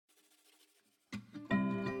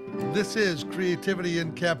This is Creativity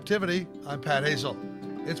in Captivity. I'm Pat Hazel.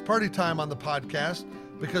 It's party time on the podcast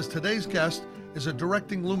because today's guest is a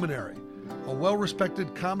directing luminary, a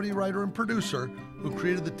well-respected comedy writer and producer who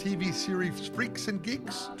created the TV series Freaks and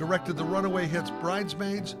Geeks, directed the runaway hits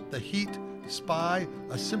Bridesmaids, The Heat, Spy,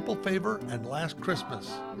 A Simple Favor, and Last Christmas.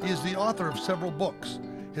 He is the author of several books.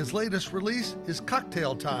 His latest release is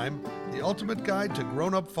Cocktail Time, the ultimate guide to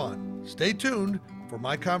grown-up fun. Stay tuned for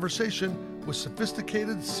my conversation with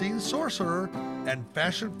sophisticated scene sorcerer and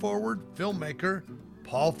fashion-forward filmmaker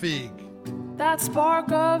Paul FEIG. That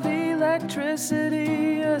spark of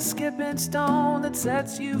electricity, a skipping stone that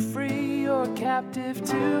sets you free, or captive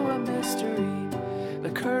to a mystery, the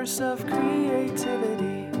curse of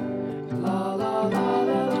creativity. La la la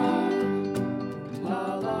la la.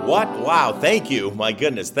 La, la, what? Wow, thank you. My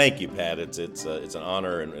goodness, thank you, Pat. It's an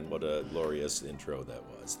honor, and what a glorious intro that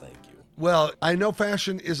was. Thank you. Well, I know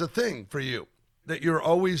fashion is a thing for you, that you're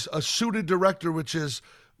always a suited director, which is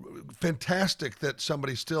fantastic that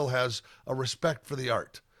somebody still has a respect for the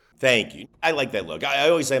art. Thank you. I like that look. I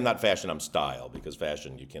always say I'm not fashion, I'm style, because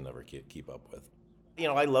fashion you can never keep up with. You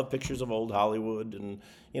know, I love pictures of old Hollywood, and,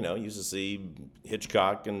 you know, used to see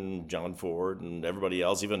Hitchcock and John Ford and everybody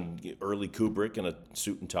else, even early Kubrick in a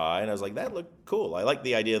suit and tie, and I was like, that looked cool. I like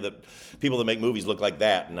the idea that people that make movies look like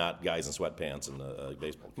that, not guys in sweatpants and a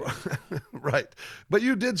baseball cap. Right. But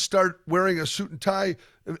you did start wearing a suit and tie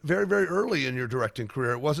very, very early in your directing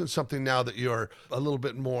career. It wasn't something now that you're a little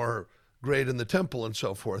bit more great in the temple and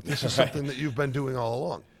so forth. This is something that you've been doing all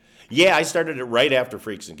along. Yeah, I started it right after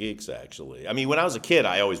Freaks and Geeks, actually. I mean, when I was a kid,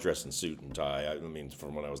 I always dressed in suit and tie. I mean,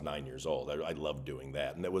 from when I was 9 years old. I loved doing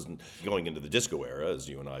that. And that wasn't going into the disco era, as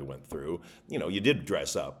you and I went through. You know, you did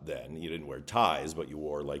dress up then. You didn't wear ties, but you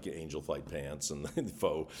wore, like, angel flight pants and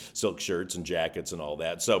faux silk shirts and jackets and all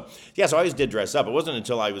that. So, yeah, so I always did dress up. It wasn't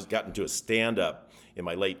until I got into a stand-up in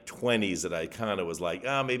my late 20s that I kind of was like,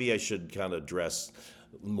 maybe I should kind of dress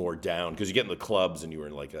more down, because you get in the clubs and you were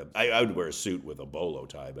in like I would wear a suit with a bolo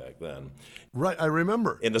tie back then. Right, I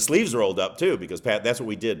remember. And the sleeves rolled up too, because Pat, that's what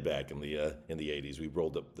we did back in the 80s. We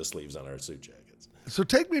rolled up the sleeves on our suit jackets. So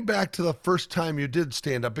take me back to the first time you did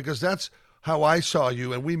stand up, because that's how I saw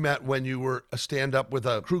you, and we met when you were a stand up with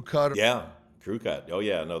a crew cut. Yeah. Crew cut. Oh,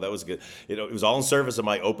 yeah. No, that was good. It was all in service of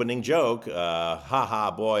my opening joke. Boy,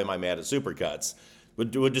 am I mad at supercuts.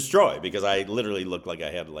 Would destroy, because I literally looked like I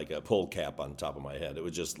had like a pull cap on top of my head. It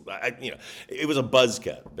was just, it was a buzz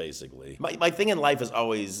cut, basically. My thing in life is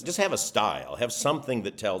always just have a style, have something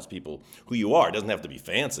that tells people who you are. It doesn't have to be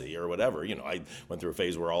fancy or whatever. You know, I went through a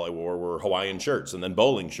phase where all I wore were Hawaiian shirts and then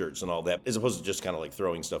bowling shirts and all that, as opposed to just kind of like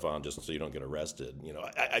throwing stuff on just so you don't get arrested. You know,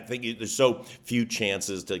 I think there's so few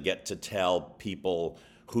chances to get to tell people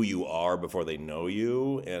who you are before they know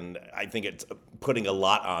you, and I think it's putting a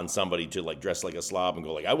lot on somebody to like dress like a slob and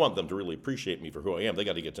go like, I want them to really appreciate me for who I am. They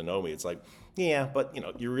got to get to know me. It's like, yeah, but you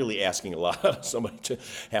know, you're really asking a lot of somebody to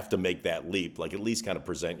have to make that leap. Like, at least kind of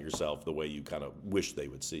present yourself the way you kind of wish they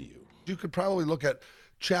would see you. You could probably look at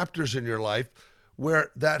chapters in your life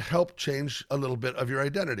where that helped change a little bit of your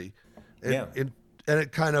identity. And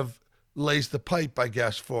it kind of lays the pipe, I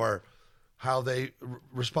guess, for how they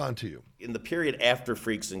respond to you. In the period after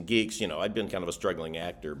Freaks and Geeks, you know, I'd been kind of a struggling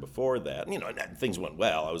actor before that. You know, things went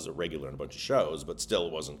well. I was a regular in a bunch of shows, but still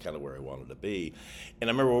it wasn't kind of where I wanted to be. And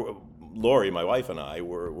I remember Lori, my wife, and I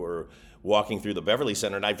were walking through the Beverly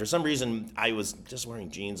Center, and for some reason, I was just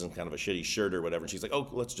wearing jeans and kind of a shitty shirt or whatever, and she's like, oh,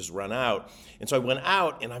 let's just run out. And so I went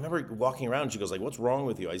out, and I remember walking around, and she goes like, what's wrong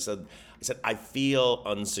with you? I said, I feel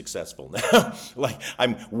unsuccessful now. Like,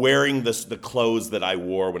 I'm wearing the clothes that I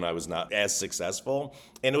wore when I was not as successful,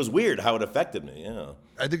 and it was weird how it affected me, yeah.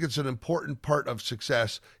 I think it's an important part of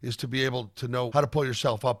success is to be able to know how to pull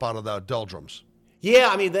yourself up out of the doldrums. Yeah,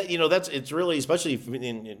 I mean, it's really, especially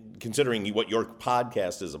in considering what your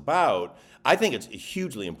podcast is about, I think it's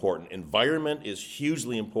hugely important. Environment is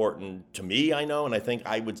hugely important to me, I know, and I think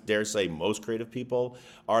I would dare say most creative people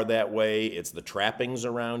are that way. It's the trappings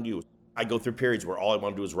around you. I go through periods where all I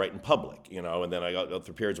want to do is write in public, you know, and then I go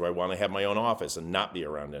through periods where I want to have my own office and not be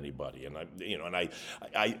around anybody. And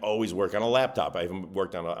I always work on a laptop. I haven't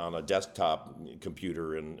worked on a desktop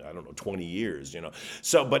computer in, 20 years, you know.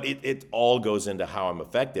 So, but it all goes into how I'm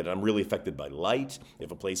affected. I'm really affected by light.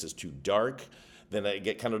 If a place is too dark, then I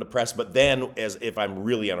get kind of depressed. But then, as if I'm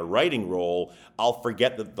really on a writing role, I'll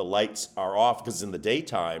forget that the lights are off, because in the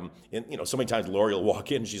daytime, and so many times Lori will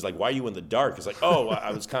walk in and she's like, "Why are you in the dark?" It's like, "Oh,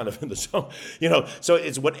 I was kind of in the zone," So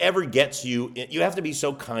it's whatever gets you. You have to be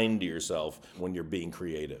so kind to yourself when you're being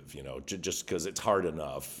creative, just because it's hard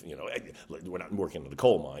enough. We're not working in the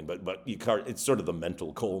coal mine, but it's sort of the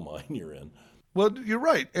mental coal mine you're in. Well, you're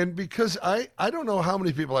right. And because I don't know how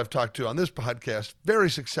many people I've talked to on this podcast, very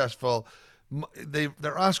successful,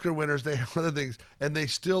 they're Oscar winners, they have other things, and they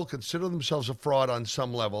still consider themselves a fraud on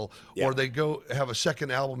some level, Yeah. or they go have a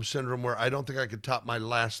second album syndrome where I don't think I could top my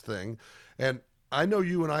last thing. And I know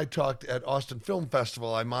you and I talked at Austin Film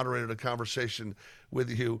Festival. I moderated a conversation with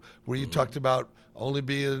you where you talked about only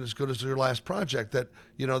being as good as your last project, that,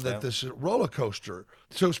 you know, that this roller coaster.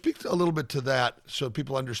 So speak a little bit to that so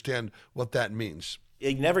people understand what that means.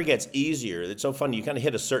 It never gets easier. It's so funny. You kind of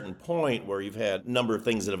hit a certain point where you've had a number of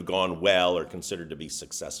things that have gone well or considered to be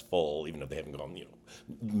successful, even if they haven't gone,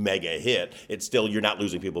 mega hit. It's still, you're not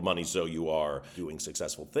losing people money, so you are doing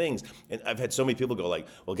successful things. And I've had so many people go like,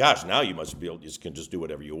 well, gosh, now you must be able, you can just do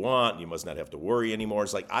whatever you want. You must not have to worry anymore.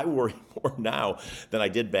 It's like, I worry more now than I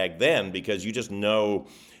did back then, because you just know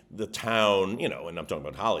the town, and I'm talking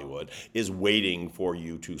about Hollywood, is waiting for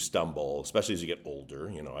you to stumble, especially as you get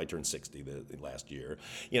older. I turned 60 last year,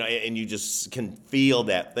 and you just can feel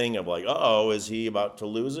that thing of like, is he about to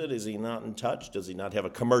lose it? Is he not in touch? Does he not have a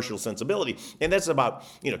commercial sensibility? And that's about,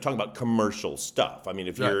 talking about commercial stuff. I mean,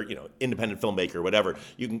 if you're, independent filmmaker or whatever,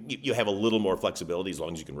 you have a little more flexibility as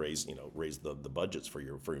long as you can raise the budgets for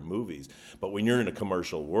your movies. But when you're in a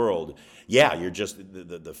commercial world, you're just,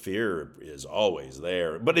 the fear is always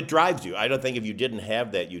there. But it drives you. I don't think if you didn't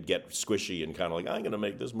have that, you'd get squishy and kind of like, I'm going to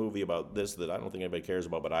make this movie about this that I don't think anybody cares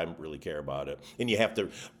about, but I really care about it. And you have to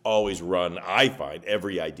always run, I find,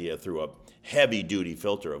 every idea through a heavy-duty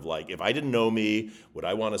filter of like, if I didn't know me, would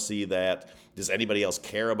I want to see that? Does anybody else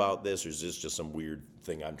care about this? Or is this just some weird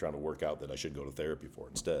thing I'm trying to work out that I should go to therapy for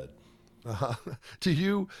instead? Do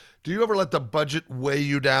you ever let the budget weigh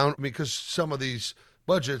you down? Because some of these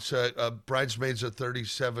budgets, Bridesmaids, a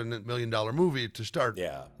 $37 million movie to start.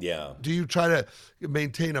 Yeah. Do you try to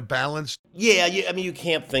maintain a balance? Yeah, you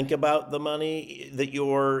can't think about the money that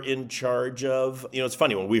you're in charge of. It's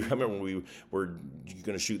funny, when we were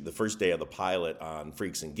going to shoot the first day of the pilot on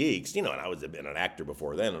Freaks and Geeks, and I was been an actor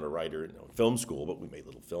before then and a writer in film school, but we made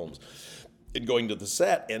little films. And going to the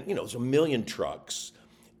set, and, it was a million trucks.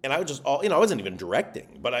 And I was just I wasn't even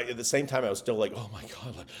directing, but at the same time, I was still like, oh my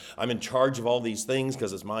God, I'm in charge of all these things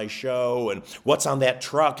because it's my show, and what's on that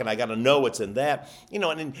truck, and I got to know what's in that, and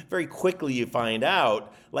then very quickly you find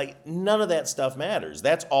out, like, none of that stuff matters.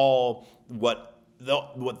 That's all what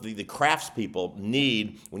the craftspeople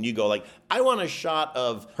need when you go like, I want a shot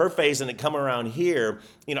of her face and it come around here.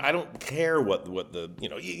 I don't care what the,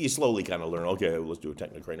 you slowly kind of learn, okay, let's do a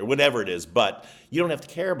Technicrane or whatever it is, but you don't have to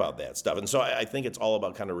care about that stuff. And so I think it's all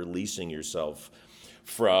about kind of releasing yourself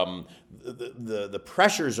from the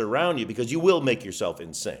pressures around you, because you will make yourself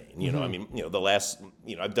insane. I mean, the last,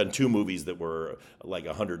 I've done 2 movies that were like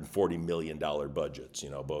 $140 million budgets,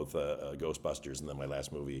 both Ghostbusters and then my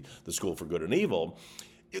last movie, The School for Good and Evil.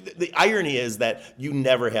 The irony is that you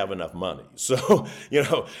never have enough money. So,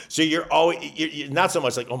 so you're not so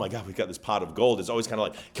much like, oh my God, we've got this pot of gold. It's always kind of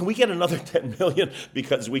like, can we get another 10 million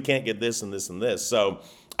because we can't get this and this and this. So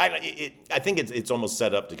I think it's almost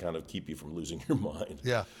set up to kind of keep you from losing your mind.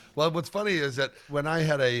 Yeah. Well, what's funny is that when I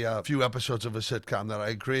had a few episodes of a sitcom that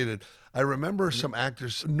I created, I remember some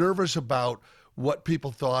actors nervous about what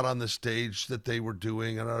people thought on the stage that they were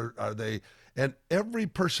doing, and are they... And every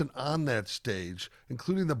person on that stage,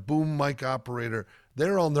 including the boom mic operator,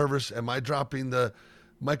 they're all nervous. Am I dropping the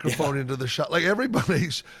microphone into the shot? Like,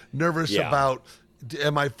 everybody's nervous about,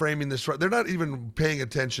 am I framing this right? They're not even paying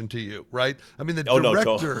attention to you, right? I mean, the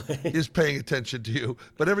director is paying attention to you,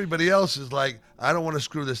 but everybody else is like, I don't want to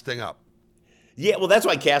screw this thing up. Yeah, well, that's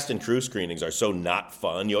why cast and crew screenings are so not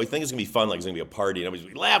fun. You always think it's going to be fun, like it's going to be a party, and everybody's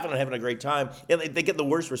going to be laughing and having a great time. And they get the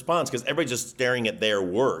worst response because everybody's just staring at their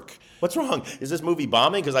work. What's wrong? Is this movie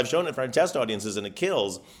bombing? Because I've shown it in front of test audiences and it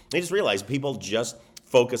kills. They just realize people just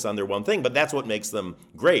focus on their one thing, but that's what makes them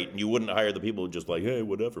great. You wouldn't hire the people who just like, hey,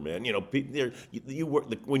 whatever, man. You work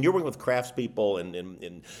when you're working with craftspeople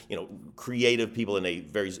and creative people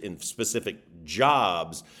in specific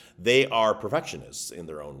jobs. They are perfectionists in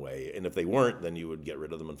their own way, and if they weren't, then you would get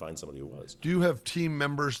rid of them and find somebody who was. Do you have team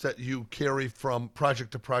members that you carry from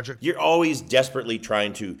project to project? You're always desperately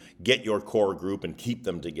trying to get your core group and keep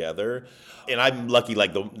them together. And I'm lucky,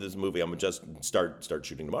 like this movie I'm gonna just start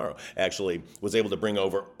shooting tomorrow, actually was able to bring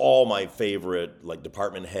over all my favorite like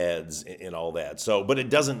department heads and all that. So, but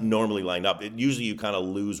it doesn't normally line up. Usually you kind of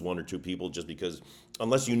lose 1 or 2 people just because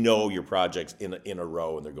unless you know your projects in a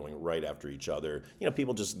row and they're going right after each other,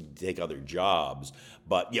 people just take other jobs.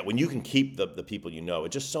 But yeah, when you can keep the people you know,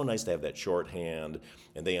 it's just so nice to have that shorthand,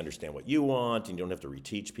 and they understand what you want, and you don't have to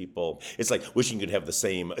reteach people. It's like wishing you could have the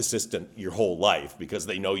same assistant your whole life because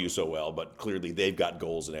they know you so well, but clearly they've got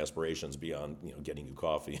goals and aspirations beyond getting you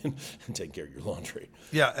coffee and taking care of your laundry.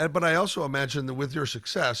 Yeah, but I also imagine that with your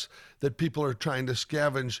success, that people are trying to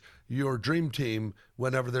scavenge your dream team.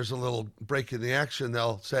 Whenever there's a little break in the action,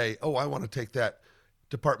 they'll say, "Oh, I want to take that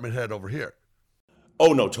department head over here."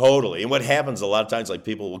 Oh, no, totally. And what happens a lot of times, like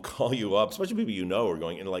people will call you up, especially people are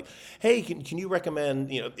going in like, hey, can you recommend,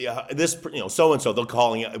 this, so-and-so, they'll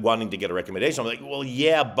call wanting to get a recommendation. I'm like, well,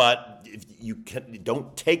 yeah, but if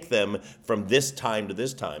don't take them from this time to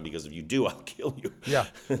this time, because if you do, I'll kill you. Yeah,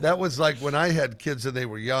 that was like when I had kids and they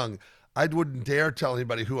were young. I wouldn't dare tell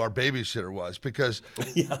anybody who our babysitter was because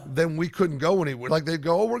then we couldn't go anywhere. Like they'd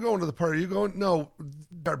go, "Oh, we're going to the party." You going? "No,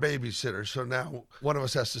 our babysitter." So now one of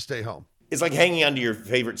us has to stay home. It's like hanging onto your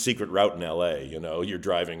favorite secret route in L.A., your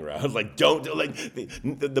driving route. Like,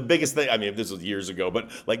 the biggest thing, I mean, this was years ago, but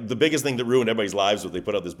like the biggest thing that ruined everybody's lives was they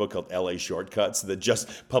put out this book called L.A. Shortcuts that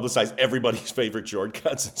just publicized everybody's favorite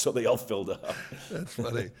shortcuts, and so they all filled up. That's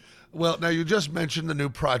funny. Well, now you just mentioned the new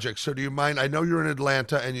project, so do you mind? I know you're in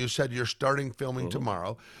Atlanta, and you said you're starting filming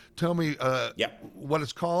tomorrow. Tell me what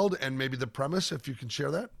it's called and maybe the premise, if you can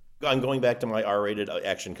share that. I'm going back to my R-rated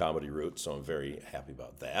action comedy route, so I'm very happy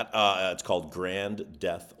about that. It's called Grand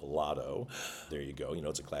Death Lotto. There you go.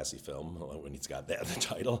 It's a classy film when it's got that in the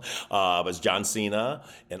title. But it's John Cena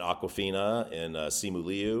and Awkwafina and Simu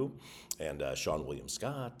Liu and Sean William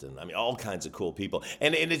Scott, and I mean all kinds of cool people.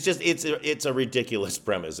 And it's a ridiculous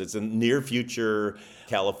premise. It's in near future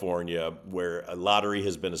California where a lottery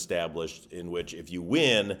has been established in which if you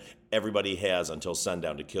win, everybody has until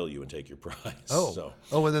sundown to kill you and take your prize. Oh,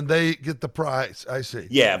 and then they get the prize. I see.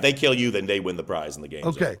 Yeah, if they kill you, then they win the prize in the game.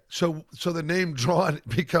 Okay, so the name drawn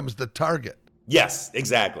becomes the target. Yes,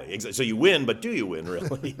 exactly. So you win, but do you win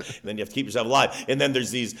really? And then you have to keep yourself alive. And then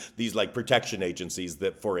there's these like protection agencies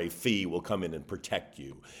that for a fee will come in and protect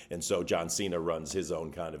you. And so John Cena runs his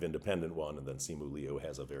own kind of independent one, and then Simu Liu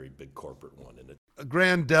has a very big corporate one in it. A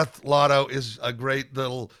Grand Death Lotto is a great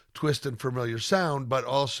little twist and familiar sound, but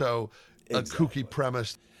also a kooky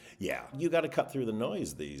premise. Yeah, you got to cut through the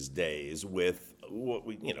noise these days with what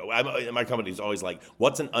my company's always like,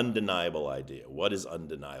 what's an undeniable idea? What is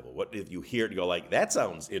undeniable? What if you hear it and go like, that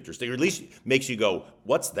sounds interesting, or at least makes you go,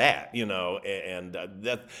 what's that? And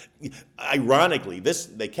that ironically,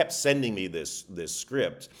 they kept sending me this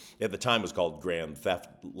script. At the time it was called Grand Theft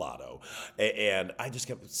Lotto, and I just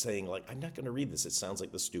kept saying like, I'm not going to read this. It sounds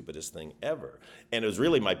like the stupidest thing ever. And it was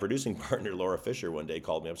really my producing partner Laura Fisher one day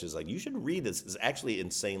called me up. She's like, you should read this. It's actually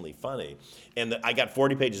insanely funny. And I got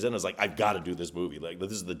 40 pages in. I was like, I've got to do this movie. Like,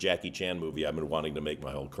 this is the Jackie Chan movie I've been wanting to make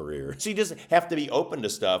my whole career. So you just have to be open to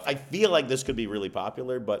stuff. I feel like this could be really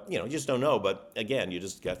popular, but you just don't know. But again, you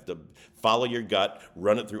just have to follow your gut,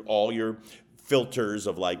 run it through all your filters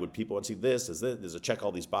of like, would people want to see this? Does it check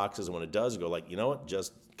all these boxes? And when it does, you go like, you know what?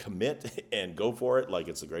 Just commit and go for it. Like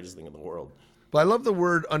it's the greatest thing in the world. But I love the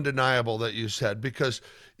word undeniable that you said, because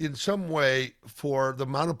in some way, for the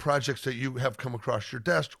amount of projects that you have come across your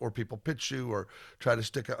desk, or people pitch you or try to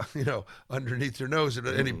stick underneath your nose at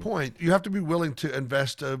any point, you have to be willing to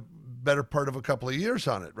invest a better part of a couple of years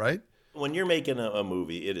on it, right? When you're making a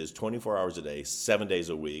movie, it is 24 hours a day, 7 days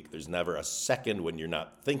a week. There's never a second when you're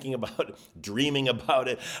not thinking about it, dreaming about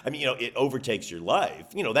it. I mean, it overtakes your life.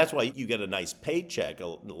 That's why you get a nice paycheck a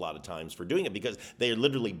lot of times for doing it, because they are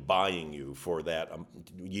literally buying you for that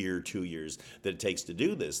year, 2 years that it takes to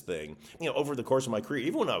do this thing. Over the course of my career,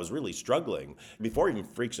 even when I was really struggling, before even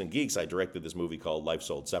Freaks and Geeks, I directed this movie called Life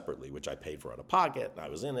Sold Separately, which I paid for out of pocket, and I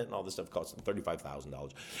was in it, and all this stuff cost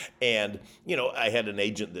 $35,000. And, I had an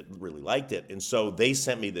agent that really liked it, and so they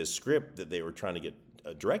sent me this script that they were trying to get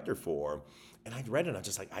a director for, and I read it and I'm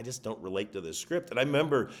just like, I just don't relate to this script. And I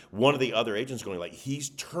remember one of the other agents going like, he's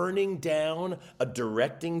turning down a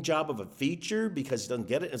directing job of a feature because he doesn't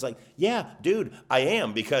get it. And it's like, yeah, dude, I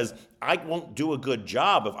am, because I won't do a good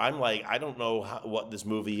job if I'm like, I don't know what this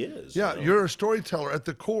movie is. Yeah, you're a storyteller at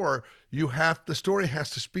the core. The story has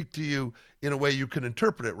to speak to you in a way you can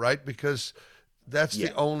interpret it, right? Because that's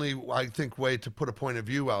the only, I think, way to put a point of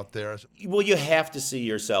view out there. Well, you have to see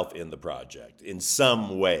yourself in the project in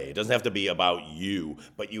some way. It doesn't have to be about you,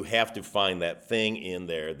 but you have to find that thing in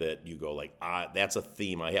there that you go like, that's a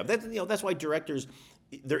theme I have. That's why directors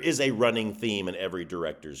there is a running theme in every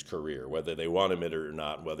director's career, whether they want to admit it or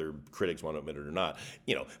not, whether critics want to admit it or not.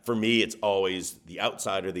 For me, it's always the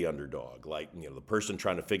outsider, the underdog, like, the person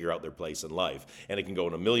trying to figure out their place in life. And it can go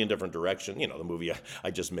in a million different directions. The movie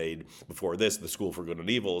I just made before this, The School for Good and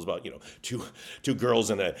Evil, is about, two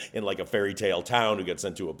girls in like a fairy tale town who get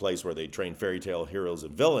sent to a place where they train fairy tale heroes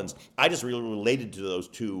and villains. I just really related to those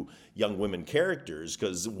two young women characters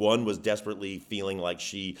because one was desperately feeling like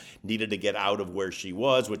she needed to get out of where she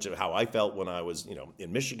was, which is how I felt when I was,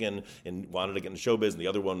 in Michigan and wanted to get into showbiz, and the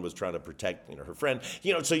other one was trying to protect, her friend.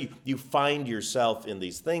 So you find yourself in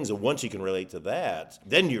these things, and once you can relate to that,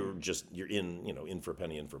 then you're in for a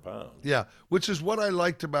penny, in for a pound. Yeah, which is what I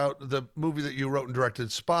liked about the movie that you wrote and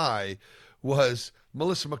directed, Spy, was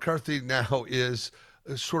Melissa McCarthy now is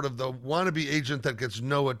sort of the wannabe agent that gets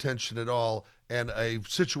no attention at all, and a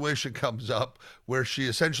situation comes up where she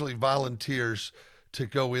essentially volunteers to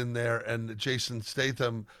go in there, and Jason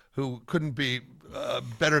Statham, who couldn't be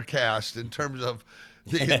better cast in terms of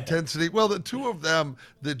the intensity. Well, the two of them,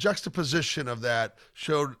 the juxtaposition of that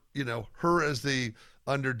showed, her as the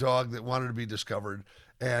underdog that wanted to be discovered,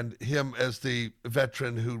 and him as the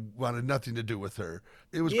veteran who wanted nothing to do with her.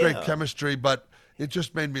 It was great chemistry, but it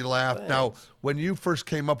just made me laugh. Thanks. Now, when you first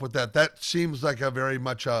came up with that seems like a very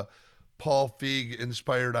much a Paul Feig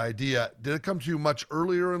inspired idea. Did it come to you much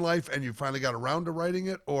earlier in life and you finally got around to writing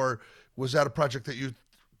it, or was that a project that you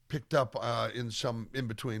picked up in some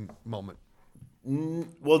in-between moment?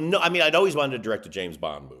 Well, no, I mean, I'd always wanted to direct a James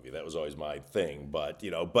Bond movie. That was always my thing, but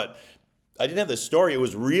I didn't have the story. It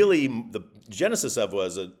was really the genesis of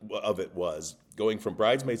it was going from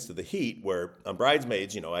Bridesmaids to The Heat, where on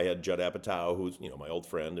Bridesmaids, I had Judd Apatow, who's my old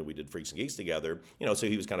friend, and we did Freaks and Geeks together. So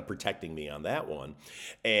he was kind of protecting me on that one,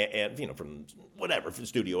 and from whatever, from the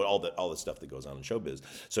studio, all the stuff that goes on in showbiz.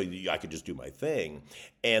 So I could just do my thing,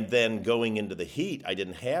 and then going into The Heat, I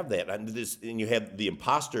didn't have that, and you had the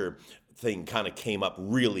imposter thing kind of came up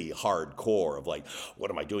really hardcore of like,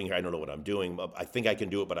 what am I doing here? I don't know what I'm doing. I think I can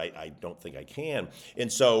do it, but I don't think I can.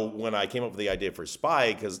 And so when I came up with the idea for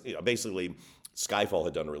Spy, because basically Skyfall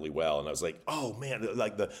had done really well, and I was like, oh man,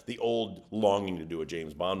 like the old longing to do a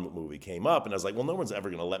James Bond movie came up, and I was like, well, no one's ever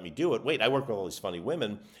going to let me do it. Wait, I work with all these funny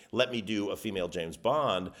women. Let me do a female James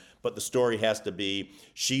Bond, but the story has to be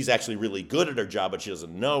she's actually really good at her job, but she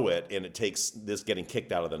doesn't know it, and it takes this getting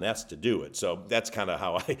kicked out of the nest to do it. So that's kind of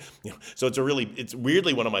how I, so it's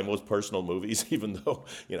weirdly one of my most personal movies, even though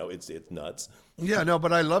it's nuts. Yeah, no,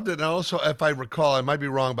 but I loved it, and also, if I recall, I might be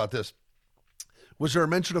wrong about this. Was there a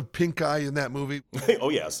mention of pink eye in that movie?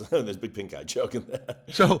 Oh, yes. There's a big pink eye joke in that.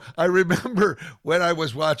 So I remember when I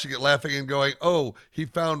was watching it laughing and going, oh, he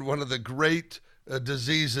found one of the great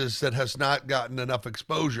diseases that has not gotten enough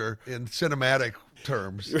exposure in cinematic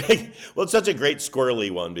terms. Right. Well, it's such a great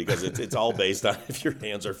squirrely one because it's all based on if your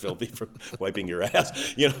hands are filthy from wiping your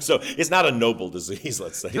ass. So it's not a noble disease,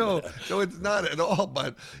 let's say. No, it's not at all.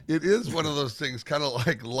 But it is one of those things, kind of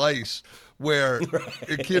like lice, where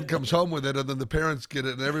a kid comes home with it and then the parents get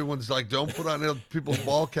it and everyone's like, don't put on people's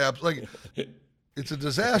ball caps. Like, it's a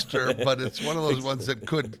disaster, but it's one of those ones that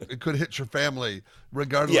could hit your family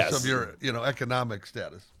regardless of your economic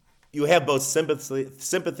status. You have both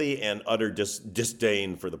sympathy and utter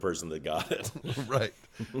disdain for the person that got it. Right.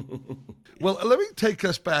 Well, let me take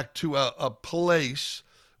us back to a place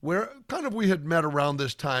where kind of we had met around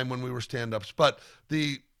this time when we were stand-ups, but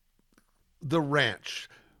the ranch,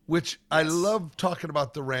 which I love talking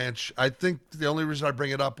about the ranch. I think the only reason I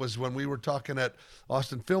bring it up was when we were talking at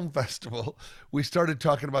Austin Film Festival, we started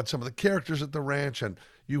talking about some of the characters at the ranch, and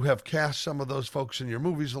you have cast some of those folks in your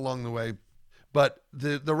movies along the way. But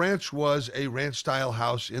the ranch was a ranch-style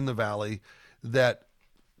house in the valley that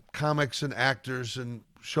comics and actors and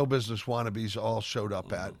show business wannabes all showed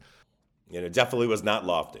up at. And it definitely was not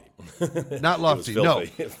lofty. Not lofty, no.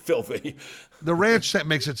 Filthy. The ranch set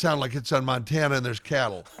makes it sound like it's on Montana and there's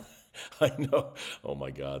cattle. I know. Oh, my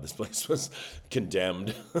God. This place was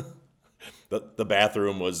condemned. The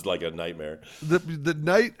bathroom was like a nightmare. The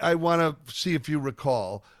night, I want to see if you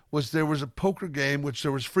recall, there was a poker game, which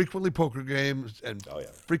there was frequently poker games and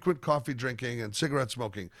frequent coffee drinking and cigarette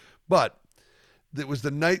smoking. But it was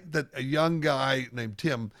the night that a young guy named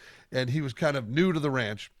Tim, and he was kind of new to the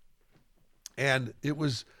ranch, and it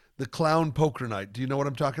was the clown poker night. Do you know what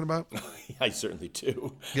I'm talking about? I certainly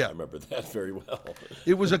do. Yeah. I remember that very well.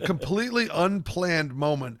 It was a completely unplanned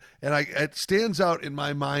moment, and it stands out in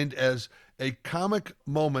my mind as a comic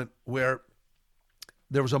moment where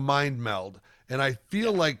there was a mind meld. And I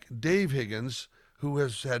feel like Dave Higgins, who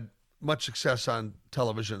has had much success on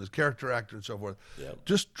television as character actor and so forth,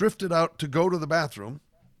 just drifted out to go to the bathroom,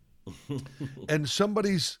 and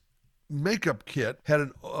somebody's makeup kit,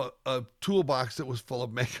 had a toolbox that was full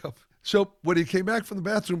of makeup. So when he came back from the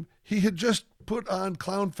bathroom, he had just put on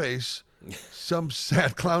clown face, some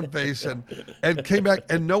sad clown face, and came back,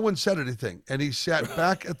 and no one said anything. And he sat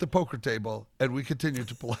back at the poker table, and we continued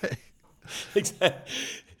to play. Exactly.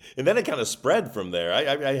 And then it kind of spread from there.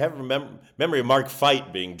 I have a memory of Mark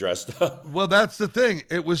Feit being dressed up. Well, that's the thing.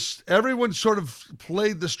 It was, everyone sort of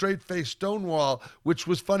played the straight-faced Stonewall, which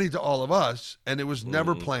was funny to all of us, and it was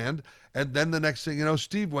never planned. And then the next thing you know,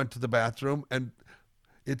 Steve went to the bathroom, and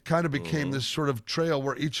it kind of became this sort of trail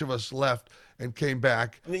where each of us left and came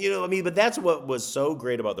back. But that's what was so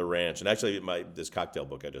great about the ranch. And actually, this cocktail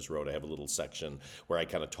book I just wrote, I have a little section where I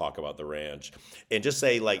kind of talk about the ranch and just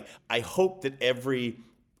say, like, I hope that every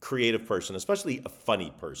creative person, especially a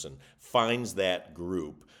funny person, finds that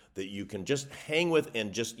group that you can just hang with,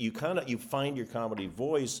 and just you find your comedy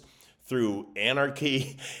voice through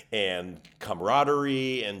anarchy and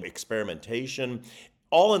camaraderie and experimentation,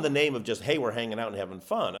 all in the name of just, hey, we're hanging out and having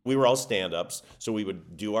fun. We were all stand-ups, so we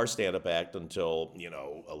would do our stand-up act until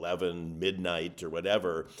 11, midnight or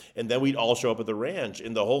whatever, and then we'd all show up at the ranch,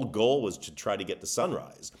 and the whole goal was to try to get to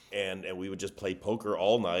sunrise, and we would just play poker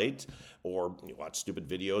all night, or watch stupid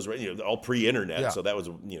videos, right? All pre-internet. Yeah. So that was,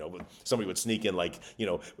 somebody would sneak in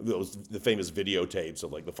the famous videotapes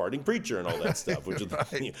of like the farting preacher and all that stuff, which is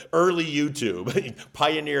right. Early YouTube,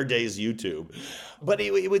 pioneer days YouTube. But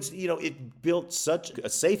it was, it built such a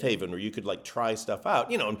safe haven where you could like try stuff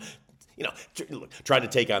out, try to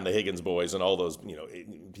take on the Higgins boys and all those,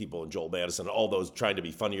 people, and Joel Madison, all those trying to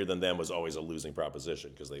be funnier than them was always a losing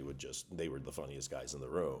proposition because they were the funniest guys in the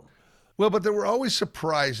room. Well, but there were always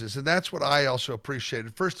surprises, and that's what I also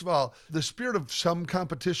appreciated. First of all, the spirit of some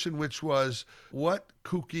competition, which was what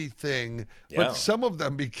kooky thing, but some of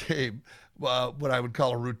them became what I would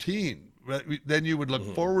call a routine. Then you would look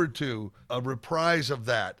forward to a reprise of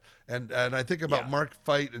that. And I think about Mark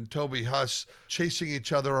Feit and Toby Huss chasing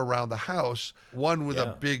each other around the house, one with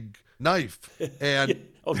a big knife, and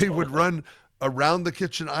they would run around the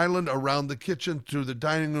kitchen island, around the kitchen, through the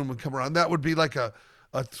dining room, and come around. That would be like a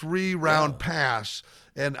 3-round pass,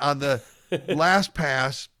 and on the last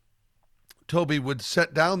pass, Toby would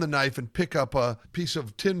set down the knife and pick up a piece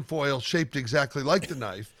of tin foil shaped exactly like the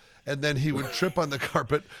knife, and then he would trip on the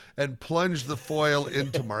carpet and plunge the foil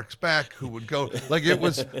into Mark's back, who would go, like, it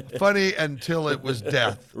was funny until it was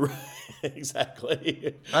death. Right.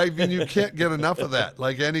 Exactly. I mean, you can't get enough of that.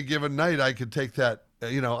 Like, any given night, I could take that.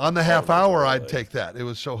 On the half hour, I'd take that. It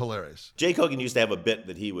was so hilarious. Jake Hogan used to have a bit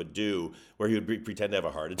that he would do where he would pretend to have a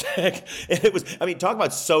heart attack. And it was, talk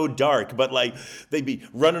about so dark, but like they'd be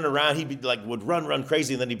running around. He'd be like, would run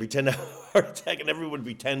crazy, and then he'd pretend to have a heart attack, and everyone would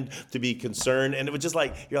pretend to be concerned. And it was just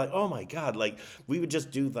like, you're like, oh my God, like we would just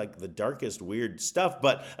do like the darkest, weird stuff.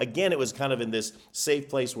 But again, it was kind of in this safe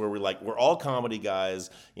place where we're all comedy guys,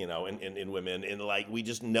 and women, and like we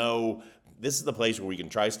just know this is the place where we can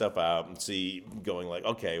try stuff out and see, going like,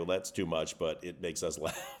 okay, well, that's too much, but it makes us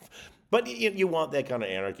laugh. But you want that kind of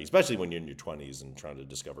anarchy, especially when you're in your 20s and trying to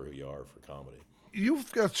discover who you are for comedy.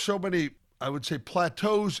 You've got so many, I would say,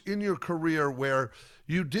 plateaus in your career where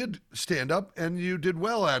you did stand up and you did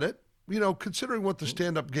well at it, considering what the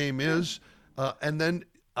stand-up game is. And then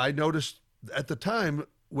I noticed at the time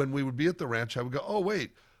when we would be at the ranch, I would go, oh,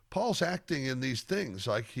 wait, Paul's acting in these things,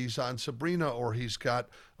 like he's on Sabrina, or he's got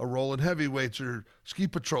a role in Heavyweights or Ski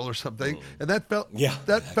Patrol or something. And that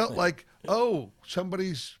felt like, oh,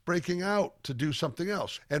 somebody's breaking out to do something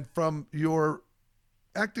else. And from your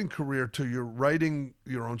acting career to your writing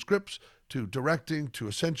your own scripts to directing to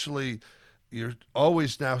essentially, you're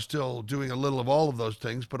always now still doing a little of all of those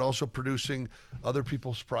things, but also producing other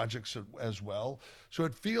people's projects as well. So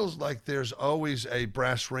it feels like there's always a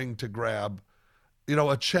brass ring to grab,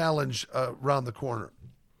 a challenge around the corner.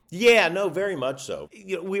 Yeah, no, very much so.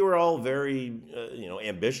 We were all very,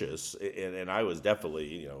 ambitious, and I was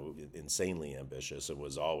definitely, insanely ambitious and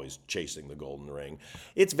was always chasing the golden ring.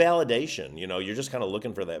 It's validation, you're just kind of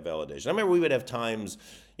looking for that validation. I remember we would have times,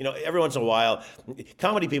 every once in a while,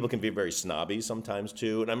 comedy people can be very snobby sometimes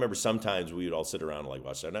too, and I remember sometimes we would all sit around and like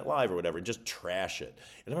watch Saturday Night Live or whatever and just trash it.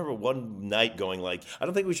 And I remember one night going like, I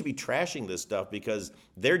don't think we should be trashing this stuff because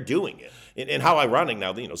they're doing it. And how ironic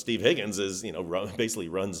now, Steve Higgins is, basically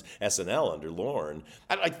runs SNL under Lorne.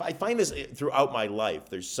 I find this throughout my life.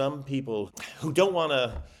 There's some people who don't want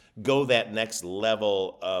to go that next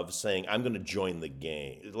level of saying, I'm going to join the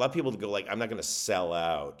game. A lot of people go like, I'm not going to sell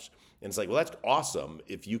out. And it's like, well, that's awesome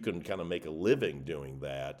if you can kind of make a living doing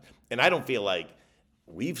that. And I don't feel like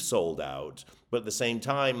we've sold out, but at the same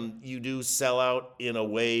time, you do sell out in a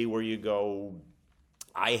way where you go,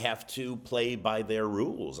 I have to play by their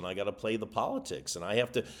rules, and I got to play the politics, and I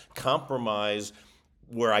have to compromise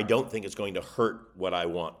where I don't think it's going to hurt what I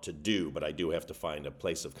want to do, but I do have to find a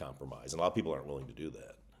place of compromise. And a lot of people aren't willing to do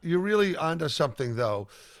that. You're really onto something, though,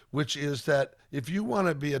 which is that if you want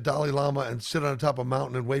to be a Dalai Lama and sit on top of a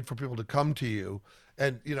mountain and wait for people to come to you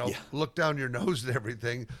and, look down your nose and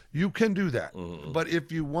everything, you can do that. Mm-hmm. But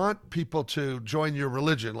if you want people to join your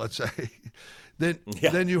religion, let's say,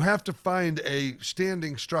 then you have to find a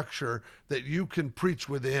standing structure that you can preach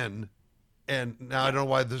within. And now I don't know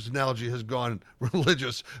why this analogy has gone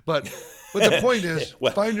religious, but the point is,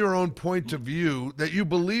 find your own point of view that you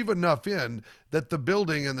believe enough in that the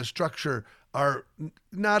building and the structure are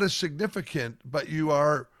not as significant, but you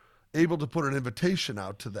are able to put an invitation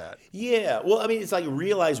out to that. Yeah, well, I mean, it's like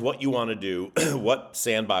realize what you want to do, what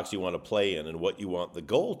sandbox you want to play in, and what you want the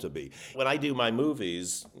goal to be. When I do my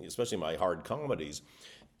movies, especially my hard comedies,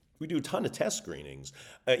 we do a ton of test screenings,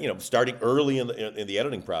 starting early in the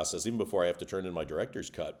editing process, even before I have to turn in my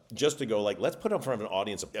director's cut, just to go let's put in front of an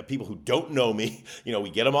audience of people who don't know me.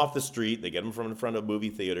 We get them off the street, they get them from in front of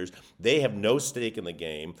movie theaters. They have no stake in the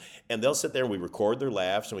game, and they'll sit there and we record their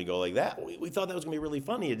laughs, and we go like that. We thought that was gonna be really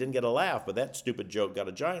funny. It didn't get a laugh, but that stupid joke got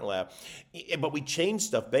a giant laugh. But we changed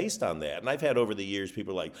stuff based on that. And I've had over the years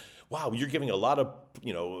people like, wow, you're giving a lot of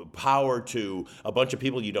power to a bunch of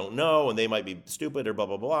people you don't know, and they might be stupid or blah,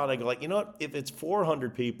 blah, blah. And I go you know what? If it's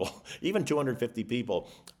 400 people, even 250 people,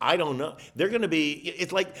 I don't know. They're going to be,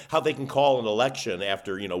 it's like how they can call an election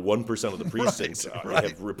after, 1% of the precincts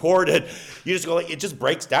have reported. You just go it just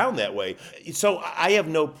breaks down that way. So I have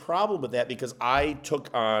no problem with that because I took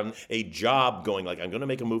on a job going I'm going to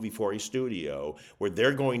make a movie for a studio where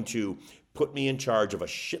they're going to put me in charge of a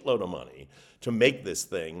shitload of money to make this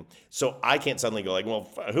thing, so I can't suddenly go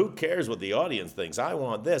well, who cares what the audience thinks? I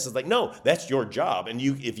want this. It's no, that's your job, and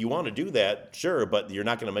if you want to do that, sure, but you're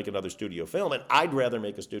not going to make another studio film, and I'd rather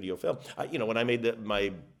make a studio film. When I made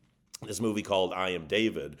this movie called I Am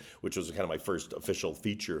David, which was kind of my first official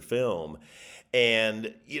feature film,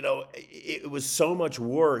 and it was so much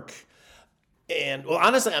work. And well,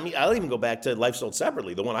 honestly, I'll even go back to Life Sold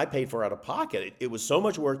Separately, the one I paid for out of pocket. It was so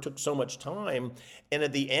much work, took so much time. And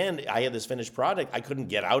at the end, I had this finished product. I couldn't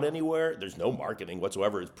get out anywhere. There's no marketing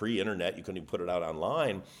whatsoever. It's pre-internet. You couldn't even put it out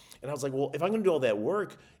online. And I was well, if I'm going to do all that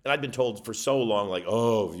work, and I've been told for so long,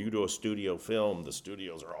 if you do a studio film, the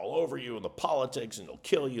studios are all over you and the politics, and they'll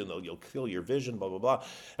kill you, and you'll kill your vision, blah, blah, blah.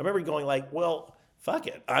 I remember going well, fuck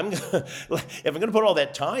it. If I'm going to put all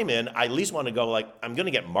that time in, I at least want to go I'm going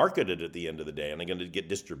to get marketed at the end of the day, and I'm going to get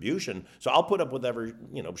distribution. So I'll put up with whatever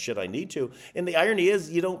shit I need to. And the irony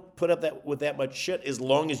is, you don't put up with that much shit as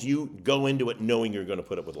long as you go into it knowing you're going to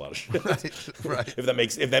put up with a lot of shit. Right. If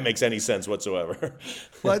that makes any sense whatsoever.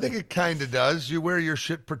 Well, I think it kind of does. You wear your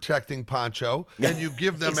shit protecting poncho, and you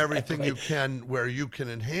give them everything you can where you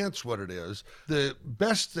can enhance what it is. The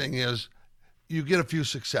best thing is you get a few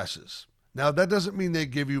successes. Now, that doesn't mean they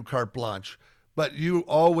give you carte blanche, but you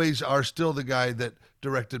always are still the guy that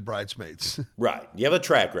directed Bridesmaids. Right. You have a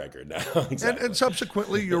track record now. Exactly. And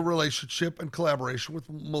subsequently, your relationship and collaboration with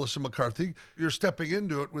Melissa McCarthy, you're stepping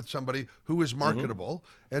into it with somebody who is marketable.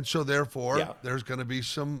 Mm-hmm. And so, therefore, there's going to be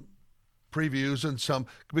some previews and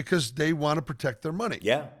because they want to protect their money.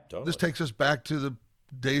 Yeah, totally. This takes us back to the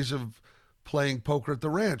days of playing poker at the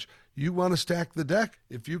ranch. You want to stack the deck.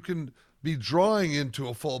 If you can be drawing into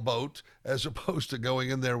a full boat as opposed to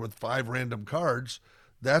going in there with 5 random cards,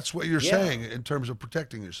 that's what you're saying in terms of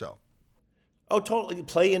protecting yourself. Oh, totally.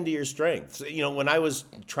 Play into your strengths. When I was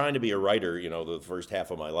trying to be a writer, the first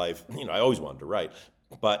half of my life, I always wanted to write.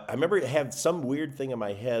 But I remember it had some weird thing in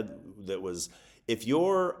my head that was, if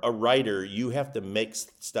you're a writer, you have to make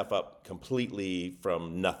stuff up completely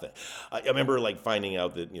from nothing. I remember finding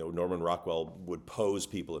out that Norman Rockwell would pose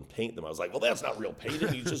people and paint them. I was well, that's not real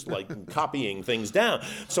painting. He's just copying things down.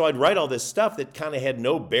 So I'd write all this stuff that kind of had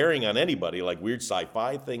no bearing on anybody, weird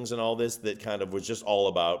sci-fi things and all this that kind of was just all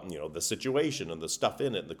about the situation and the stuff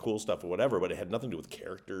in it and the cool stuff or whatever. But it had nothing to do with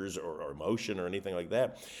characters or emotion or anything like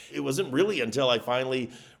that. It wasn't really until I finally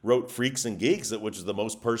wrote Freaks and Geeks, which is the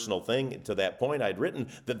most personal thing to that point I'd written,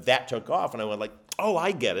 that took off. And I went oh,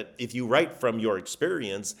 I get it. If you write from your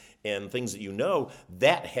experience and things that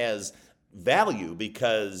that has value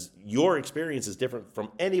because your experience is different from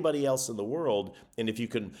anybody else in the world. And if you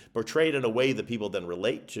can portray it in a way that people then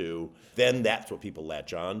relate to, then that's what people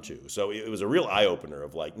latch on to. So it was a real eye-opener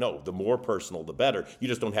of no, the more personal, the better. You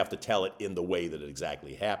just don't have to tell it in the way that it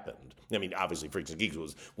exactly happened. Obviously, Freaks and Geeks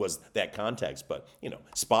was that context, but,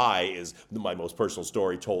 Spy is my most personal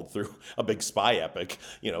story told through a big spy epic,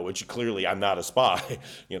 which clearly I'm not a spy,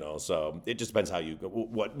 so it just depends how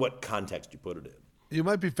what context you put it in. You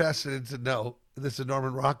might be fascinated to know this is a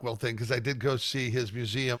Norman Rockwell thing because I did go see his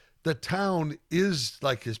museum. The town is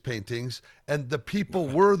like his paintings, and the people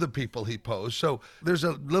were the people he posed. So there's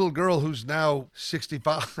a little girl who's now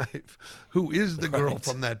 65 who is the girl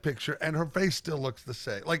from that picture, and her face still looks the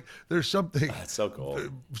same. Like there's something That's so cool.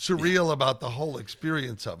 surreal about the whole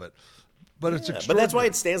experience of it. But it's But that's why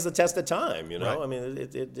it stands the test of time, you know? Right. I mean,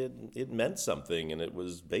 it meant something, and it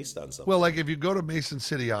was based on something. Well, like if you go to Mason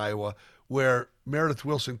City, Iowa, where Meredith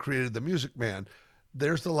Willson created The Music Man,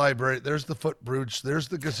 there's the library, there's the footbridge, there's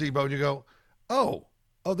the gazebo, and you go, oh,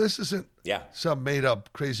 this isn't some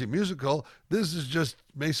made-up crazy musical. This is just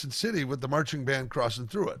Mason City with the marching band crossing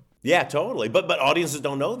through it. Yeah, totally. But audiences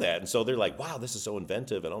don't know that, and so they're like, "Wow, this is so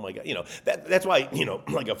inventive!" And oh my god, you know that's why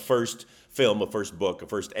like a first film, a first book, a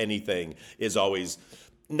first anything is always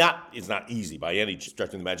not. It's not easy by any stretch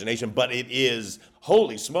of the imagination, but it is.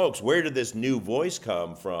 Holy smokes, where did this new voice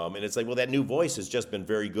come from? And it's like, well, that new voice has just been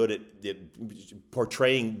very good at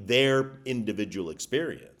portraying their individual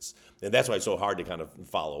experience, and that's why it's so hard to kind of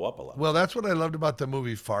follow up a lot. Well, that's what I loved about the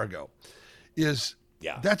movie Fargo, is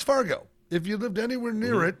that's Fargo. If you lived anywhere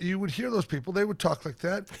near it, you would hear those people. They would talk like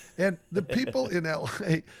that. And the people in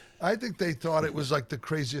L.A., I think they thought it was like the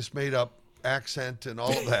craziest made-up accent and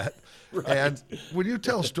all of that. Right. And when you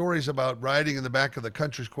tell stories about riding in the back of the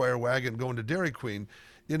country squire wagon going to Dairy Queen,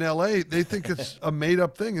 in L.A., they think it's a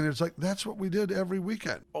made-up thing. And it's like, that's what we did every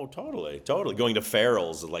weekend. Oh, totally. Going to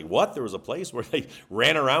Farrell's, like, what? There was a place where they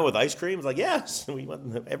ran around with ice cream? It's like, yes, we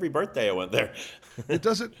went every birthday I went there. It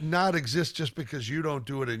doesn't not exist just because you don't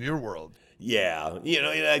do it in your world. Yeah.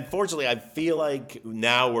 Unfortunately, I feel like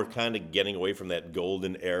now we're kind of getting away from that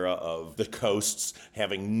golden era of the coasts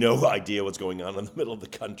having no idea what's going on in the middle of the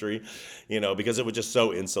country, because it was just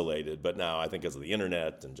so insulated. But now I think because of the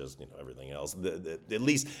internet and just, everything else, at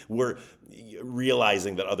least we're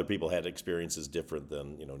realizing that other people had experiences different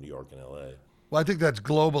than, New York and L.A. Well, I think that's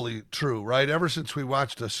globally true, right? Ever since we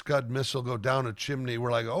watched a Scud missile go down a chimney,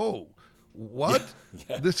 we're like, oh, what?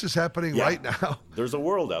 Yeah. This is happening right now. There's a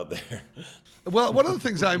world out there. Well, one of the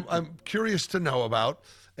things I'm curious to know about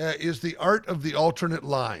is the art of the alternate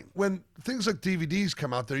line. When things like DVDs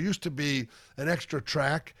come out, there used to be an extra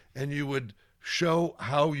track, and you would show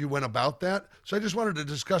how you went about that. So I just wanted to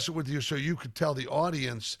discuss it with you so you could tell the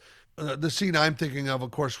audience. The scene I'm thinking of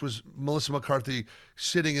course, was Melissa McCarthy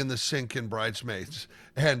sitting in the sink in Bridesmaids.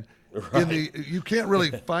 And you can't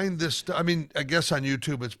really find this. I mean, I guess on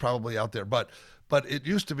YouTube it's probably out there, but it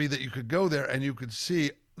used to be that you could go there and you could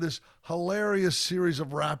see this hilarious series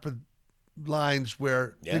of rapid lines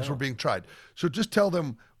where things were being tried. So just tell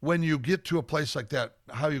them when you get to a place like that,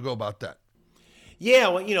 how you go about that. Yeah,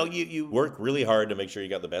 well, you work really hard to make sure you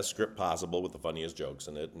got the best script possible with the funniest jokes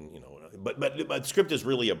in it, and but script is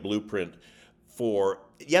really a blueprint for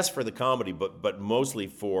the comedy, but mostly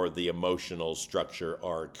for the emotional structure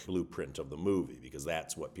arc blueprint of the movie, because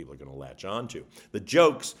that's what people are going to latch on to. The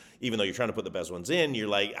jokes, even though you're trying to put the best ones in, you're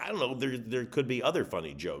like, I don't know, there could be other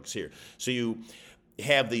funny jokes here. So you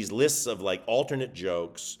have these lists of like alternate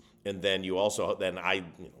jokes, and then you also I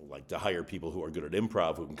like to hire people who are good at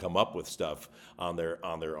improv, who can come up with stuff on their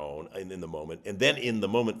own and in the moment. And then in the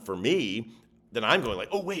moment for me, then I'm going like,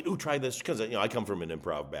 oh wait, try this, because I come from an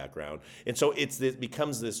improv background, and so it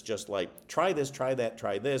becomes this just like try this, try that,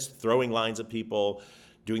 try this, throwing lines at people,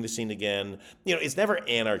 doing the scene again. It's never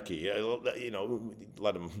anarchy. A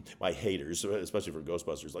lot of my haters, especially for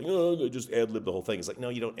Ghostbusters, like, oh, they just ad-lib the whole thing. It's like, no,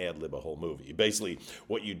 you don't ad-lib a whole movie. Basically,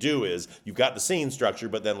 what you do is you've got the scene structure,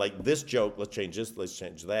 but then like this joke, let's change this, let's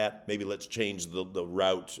change that. Maybe let's change the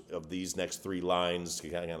route of these next three lines to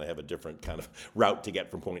kind of have a different kind of route to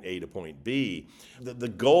get from point A to point B. The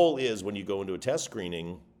goal is when you go into a test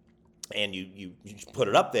screening and you put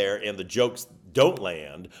it up there and the jokes don't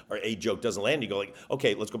land, or a joke doesn't land, you go like,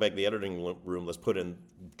 okay, let's go back to the editing room, let's put in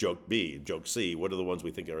joke B, joke C, what are the ones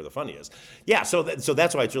we think are the funniest? Yeah, so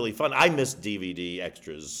that's why it's really fun. I miss DVD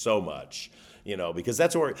extras so much, because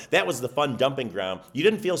that was the fun dumping ground. You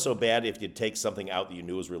didn't feel so bad if you'd take something out that you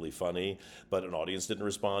knew was really funny, but an audience didn't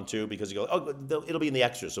respond to, because you go, oh, it'll be in the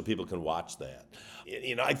extras so people can watch that.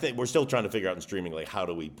 I think we're still trying to figure out in streaming, like, how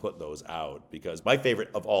do we put those out? Because my favorite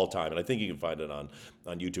of all time, and I think you can find it on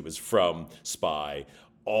YouTube, is from Spy.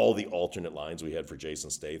 All the alternate lines we had for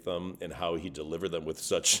Jason Statham and how he delivered them with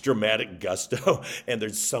such dramatic gusto. And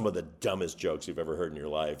there's some of the dumbest jokes you've ever heard in your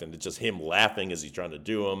life. And it's just him laughing as he's trying to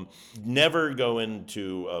do them. Never go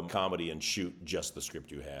into comedy and shoot just the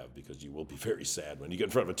script you have, because you will be very sad when you get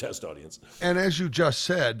in front of a test audience. And as you just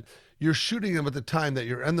said, you're shooting them at the time that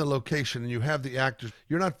you're in the location and you have the actors.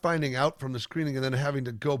 You're not finding out from the screening and then having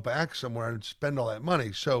to go back somewhere and spend all that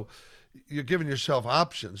money. So you're giving yourself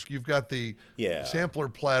options. You've got the sampler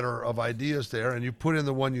platter of ideas there, and you put in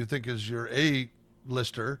the one you think is your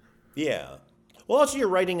A-lister. Yeah. Well, also you're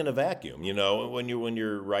writing in a vacuum, you know, when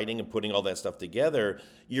you're writing and putting all that stuff together,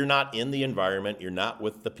 you're not in the environment, you're not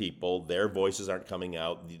with the people, their voices aren't coming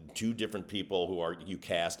out, the two different people you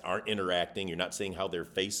cast aren't interacting, you're not seeing how their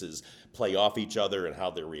faces play off each other and how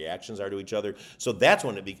their reactions are to each other. So that's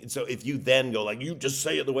when so if you then go like, you just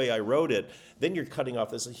say it the way I wrote it, then you're cutting off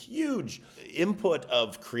this huge input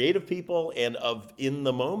of creative people and of in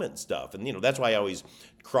the moment stuff. And, you know, that's why I always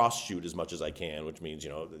cross shoot as much as I can, which means, you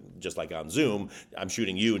know, just like on Zoom, I'm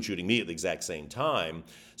shooting you and shooting me at the exact same time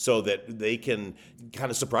so that they can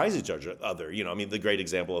kind of surprise each other. You know, I mean, the great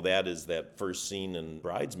example of that is that first scene in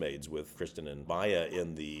Bridesmaids with Kristen and Maya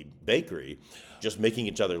in the bakery, just making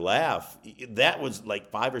each other laugh. That was like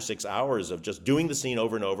 5 or 6 hours of just doing the scene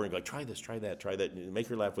over and over and going, try this, try that, make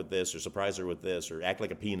her laugh with this, or surprise her with this, or act like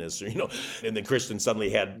a penis, or, you know. And then Kristen suddenly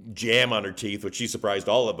had jam on her teeth, which she surprised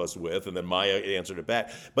all of us with, and then Maya answered it back.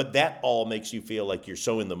 But that all makes you feel like you're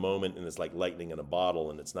so in the moment, and it's like lightning in a bottle,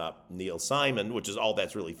 and it's not Neil Simon, which is all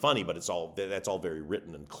that's really funny, but that's all very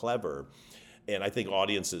written and clever. And I think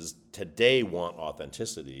audiences today want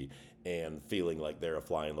authenticity and feeling like they're a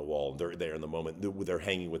fly on the wall. They're there in the moment. They're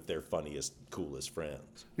hanging with their funniest, coolest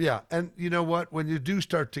friends. Yeah, and you know what? When you do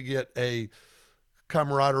start to get a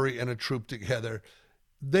camaraderie and a troupe together,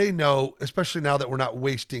 they know, especially now that we're not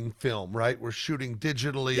wasting film, right? We're shooting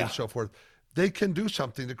digitally and so forth. They can do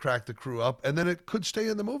something to crack the crew up, and then it could stay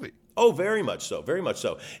in the movie. Oh, very much so, very much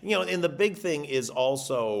so. You know, and the big thing is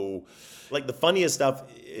also, like, the funniest stuff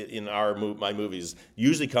in my movies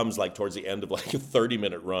usually comes like towards the end of like a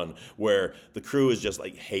 30-minute run where the crew is just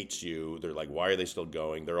like hates you. They're like, why are they still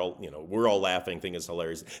going? They're all, you know, we're all laughing, think it's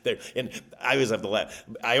hilarious. And I always have to laugh.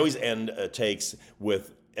 I always end takes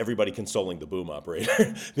with everybody consoling the boom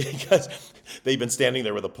operator because they've been standing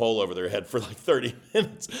there with a pole over their head for like 30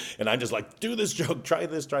 minutes. And I'm just like, do this joke, try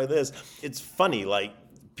this, try this. It's funny, like,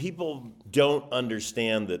 people don't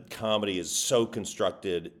understand that comedy is so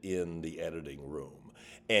constructed in the editing room.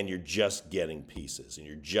 And you're just getting pieces, and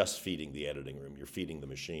you're just feeding the editing room. You're feeding the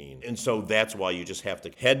machine. And so that's why you just have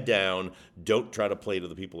to head down, don't try to play to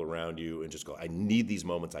the people around you, and just go, I need these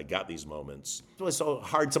moments, I got these moments. It's so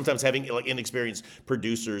hard sometimes having like inexperienced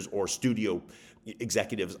producers or studio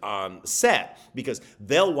executives on set because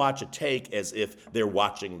they'll watch a take as if they're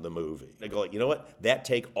watching the movie. They go like, you know what? That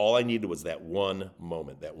take, all I needed was that one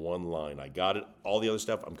moment, that one line. I got it. All the other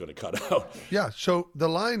stuff, I'm going to cut out. Yeah, so the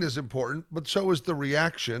line is important, but so is the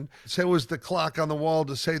reaction. So is the clock on the wall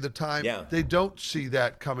to say the time. Yeah. They don't see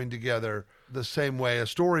that coming together the same way a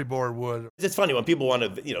storyboard would. It's funny when people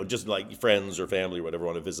want to, you know, just like friends or family or whatever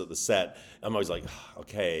want to visit the set. I'm always like,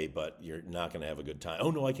 okay, but you're not going to have a good time.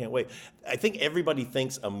 Oh no, I can't wait. I think everybody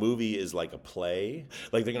thinks a movie is like a play.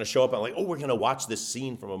 Like they're going to show up and like, oh, we're going to watch this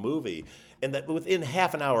scene from a movie. And that within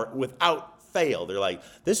half an hour, without fail, they're like,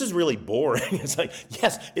 this is really boring. It's like,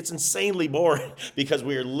 yes, it's insanely boring because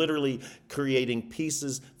we are literally creating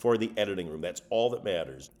pieces for the editing room. That's all that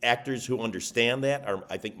matters. Actors who understand that are,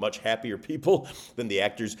 I think, much happier people than the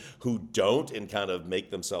actors who don't and kind of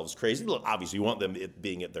make themselves crazy. Look, obviously, you want them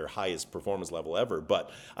being at their highest performance level ever,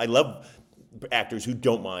 but I love actors who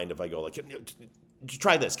don't mind if I go like,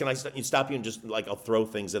 try this. Can I stop you and just like I'll throw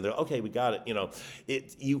things in there? Okay, we got it. You know,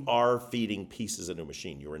 you are feeding pieces into a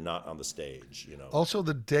machine. You are not on the stage. You know. Also,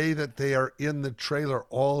 the day that they are in the trailer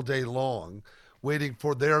all day long, waiting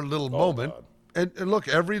for their little moment. And look,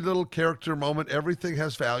 every little character moment, everything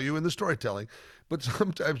has value in the storytelling. But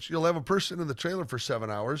sometimes you'll have a person in the trailer for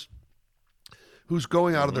 7 hours who's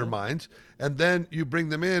going out of their minds, and then you bring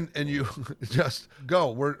them in and you just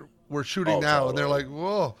go. We're shooting now, and they're like,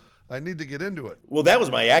 whoa. I need to get into it. Well, that was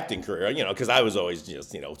my acting career, you know, because I was always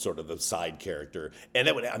just, you know, sort of the side character. And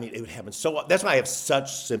it would happen so, that's why I have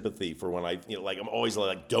such sympathy for when like, I'm always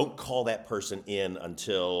like, don't call that person in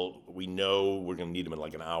until we know we're going to need them in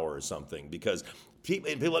like an hour or something. Because people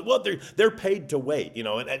are like, well, they're paid to wait, you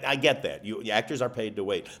know, and I get that. Actors are paid to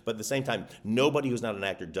wait. But at the same time, nobody who's not an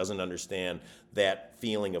actor doesn't understand that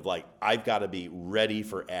feeling of like, I've got to be ready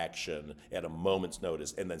for action at a moment's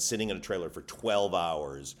notice and then sitting in a trailer for 12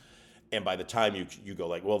 hours. And by the time you go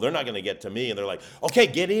like, well, they're not going to get to me. And they're like, okay,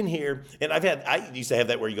 get in here. And I used to have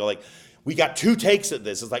that where you go like, we got 2 takes at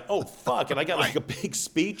this. It's like, oh, fuck. And I got like a big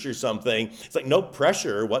speech or something. It's like no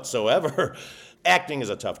pressure whatsoever. Acting is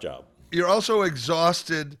a tough job. You're also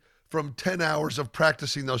exhausted from 10 hours of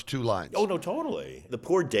practicing those two lines. Oh, no, totally. The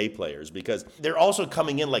poor day players, because they're also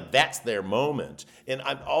coming in like that's their moment. And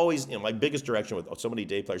I'm always, my biggest direction with so many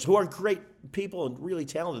day players who are great people and really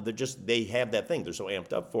talented, they have that thing. They're so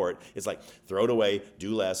amped up for it. It's like, throw it away,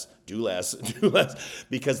 do less, do less, do less,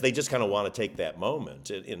 because they just kind of want to take that moment.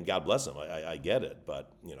 And God bless them. I get it.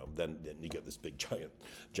 But, then you get this big,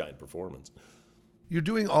 giant performance. You're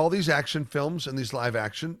doing all these action films and these live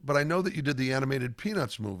action, but I know that you did the animated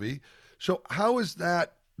Peanuts movie. So how is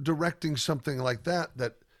that directing something like that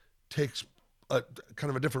takes a kind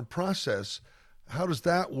of a different process? How does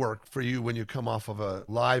that work for you when you come off of a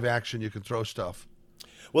live action, you can throw stuff?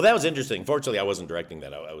 Well, that was interesting. Fortunately, I wasn't directing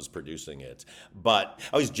that. I was producing it. But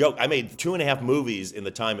I always joke, I made 2.5 movies in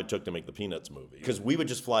the time it took to make the Peanuts movie. Because we would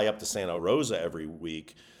just fly up to Santa Rosa every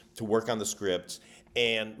week to work on the scripts.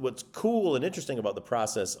 And what's cool and interesting about the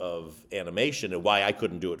process of animation and why I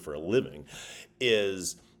couldn't do it for a living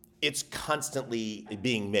is it's constantly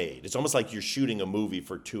being made. It's almost like you're shooting a movie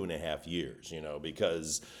for 2.5 years,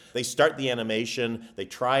 because they start the animation, they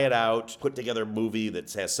try it out, put together a movie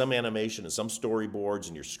that has some animation and some storyboards,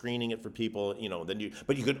 and you're screening it for people,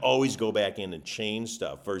 but you could always go back in and change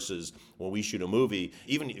stuff versus when we shoot a movie,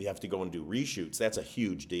 even if you have to go and do reshoots, that's a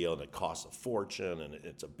huge deal and it costs a fortune and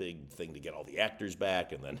it's a big thing to get all the actors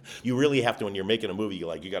back. And then you really have to, when you're making a movie, you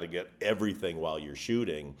got to get everything while you're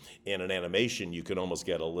shooting. In an animation, you can almost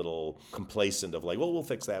get a little complacent of we'll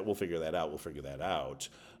fix that, we'll figure that out.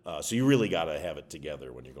 So you really got to have it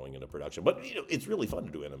together when you're going into production. But it's really fun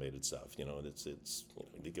to do animated stuff. It's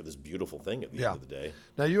you get this beautiful thing at the end of the day.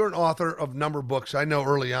 Now you're an author of a number of books. I know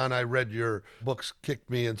early on I read your books, Kick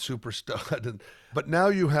Me and Super Stud, but now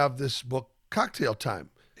you have this book, Cocktail Time.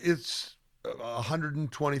 It's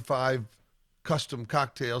 125 custom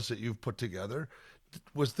cocktails that you've put together.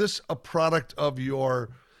 Was this a product of your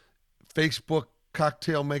Facebook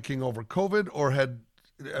cocktail making over COVID, or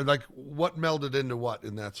what melded into what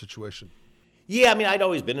in that situation? Yeah, I'd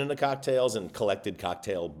always been into cocktails and collected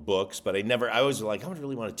cocktail books, but I always I would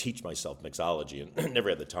really want to teach myself mixology and never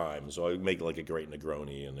had the time. So I would make a great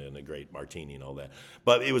Negroni and a great martini and all that.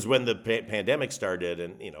 But it was when the pandemic started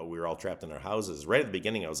and, we were all trapped in our houses. Right at the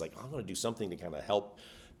beginning, I was like, I want to do something to kind of help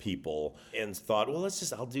people, and thought, well,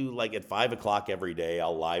 I'll do at 5:00 every day,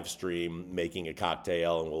 I'll live stream making a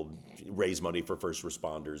cocktail and we'll raise money for first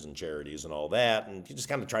responders and charities and all that, and just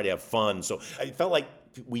kind of try to have fun. So I felt like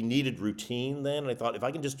we needed routine then, and I thought if I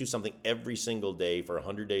can just do something every single day for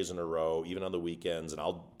 100 days in a row, even on the weekends, and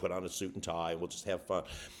I'll put on a suit and tie and we'll just have fun.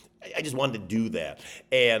 I just wanted to do that.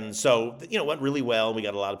 And so, it went really well. We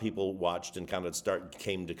got a lot of people watched and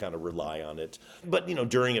came to kind of rely on it. But,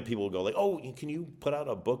 during it, people would go oh, can you put out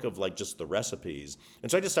a book of just the recipes?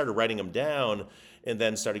 And so I just started writing them down and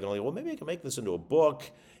then started going, well, maybe I can make this into a book.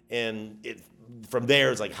 And from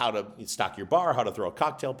there, it's how to stock your bar, how to throw a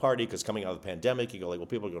cocktail party, because coming out of the pandemic, you go well,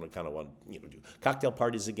 people are going to kind of want do cocktail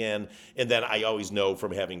parties again. And then I always know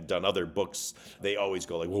from having done other books, they always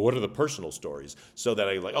go well, what are the personal stories? So then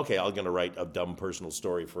I'm okay, I'm going to write a dumb personal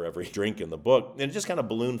story for every drink in the book. And it just kind of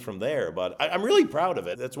ballooned from there. But I'm really proud of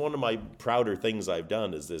it. That's one of my prouder things I've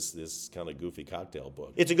done is this kind of goofy cocktail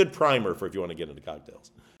book. It's a good primer for if you want to get into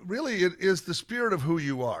cocktails. Really, it is the spirit of who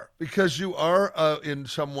you are, because you are in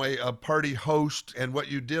some way a party host, and what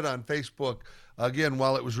you did on Facebook, again,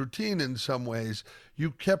 while it was routine in some ways, you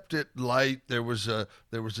kept it light. There was a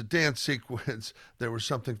dance sequence. There was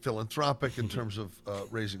something philanthropic in terms of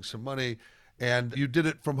raising some money, and you did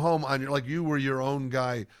it from home on your you were your own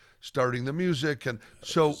guy starting the music, and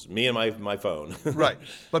so me and my phone. Right,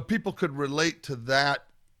 but people could relate to that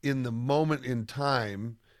in the moment in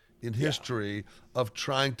time in history of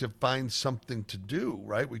trying to find something to do,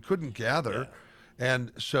 right? We couldn't gather. Yeah.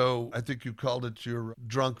 And so I think you called it your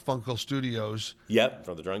Drunk Funkle Studios. Yep,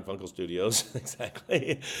 from the Drunk Funkle Studios,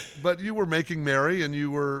 exactly. But you were making merry and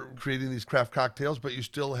you were creating these craft cocktails, but you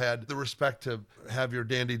still had the respect to have your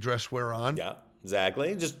dandy dress wear on. Yeah,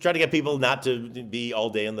 exactly. Just try to get people not to be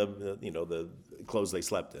all day in the clothes they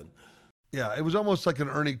slept in. Yeah, it was almost like an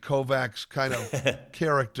Ernie Kovacs kind of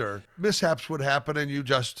character. Mishaps would happen and you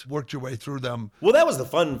just worked your way through them. Well, that was the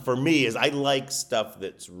fun for me, is I like stuff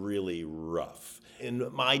that's really rough.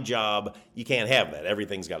 In my job, you can't have that.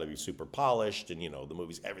 Everything's got to be super polished, and the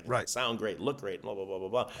movies, everything right. sound great, look great, blah blah blah blah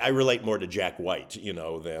blah. I relate more to Jack White,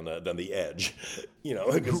 than The Edge,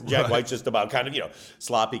 because Jack right. White's just about kind of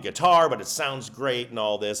sloppy guitar, but it sounds great and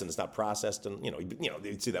all this, and it's not processed. And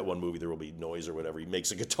you see that one movie, There Will Be Noise or whatever. He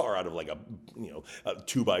makes a guitar out of a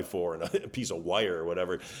 2x4 and a piece of wire or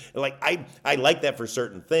whatever. And I like that for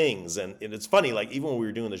certain things, and it's funny. Even when we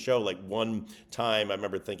were doing the show, one time I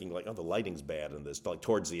remember thinking oh, the lighting's bad in this, like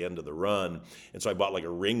towards the end of the run. And so I bought like a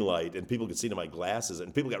ring light, and people could see to my glasses,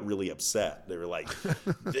 and people got really upset. They were like,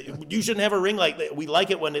 "You shouldn't have a ring light. We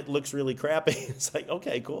like it when it looks really crappy." It's like,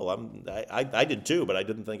 okay, cool. I did too, but I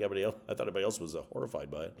didn't think everybody else. I thought everybody else was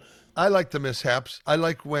horrified by it. I like the mishaps. I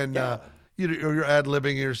like when you're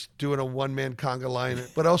ad-libbing, you're doing a one-man conga line,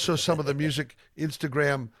 but also some of the music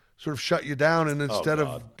Instagram sort of shut you down, and instead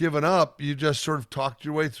of giving up, you just sort of talked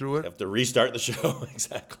your way through it. You have to restart the show.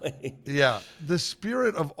 Exactly. Yeah. The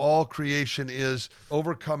spirit of all creation is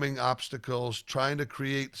overcoming obstacles, trying to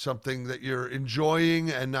create something that you're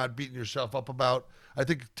enjoying and not beating yourself up about. I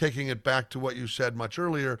think taking it back to what you said much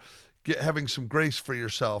earlier, having some grace for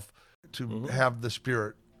yourself to have the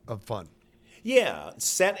spirit of fun. Yeah,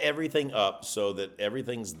 set everything up so that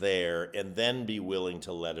everything's there, and then be willing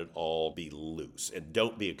to let it all be loose, and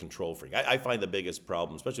don't be a control freak. I find the biggest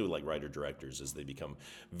problem, especially with like writer-directors, is they become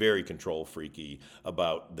very control freaky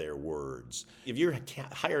about their words. If you're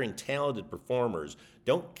hiring talented performers,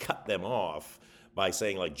 don't cut them off by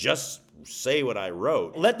saying like, just say what I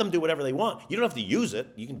wrote. Let them do whatever they want. You don't have to use it.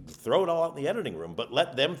 You can throw it all out in the editing room, but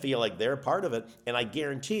let them feel like they're part of it. And I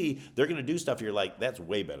guarantee they're going to do stuff you're like, that's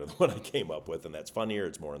way better than what I came up with, and that's funnier.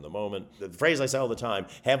 It's more in the moment. The phrase I say all the time,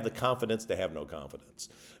 have the confidence to have no confidence,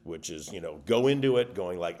 which is, go into it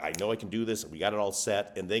going like, I know I can do this. We got it all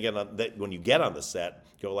set. And when you get on the set,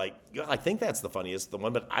 go like, I think that's the funniest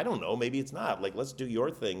one, but I don't know. Maybe it's not. Like, let's do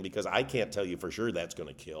your thing, because I can't tell you for sure that's going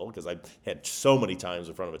to kill, because I've had so many times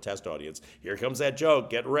in front of a test audience, here comes that joke,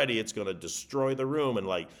 get ready, it's going to destroy the room, and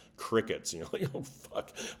like crickets, like, oh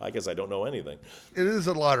fuck, I guess I don't know anything. It is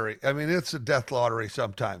a lottery. I mean, it's a death lottery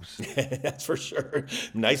sometimes. That's for sure.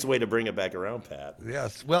 Nice way to bring it back around, Pat.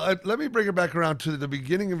 Yes. Well, let me bring it back around to the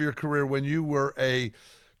beginning of your career when you were a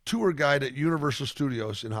tour guide at Universal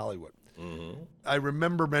Studios in Hollywood. Mm-hmm. I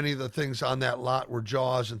remember many of the things on that lot were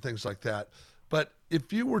Jaws and things like that. But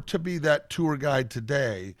if you were to be that tour guide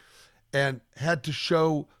today and had to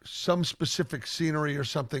show some specific scenery or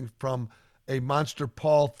something from a Monster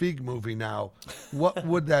Paul FEIG movie now, what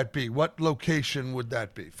would that be? What location would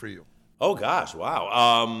that be for you? Oh, gosh,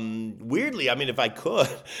 wow. Weirdly, I mean, if I could,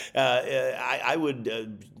 I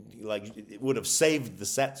would... would have saved the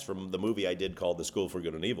sets from the movie I did called The School for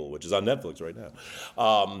Good and Evil, which is on Netflix right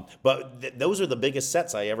now. But those are the biggest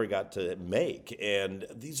sets I ever got to make, and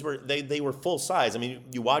these were they were full size. I mean,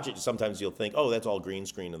 you watch it, sometimes you'll think, oh, that's all green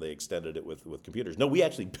screen, and they extended it with computers. No, we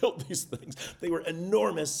actually built these things. They were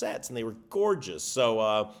enormous sets, and they were gorgeous. So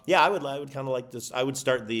I would kind of like this. I would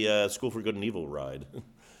start the School for Good and Evil ride.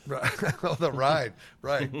 Right. Oh, the ride,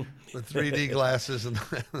 right. With 3D glasses and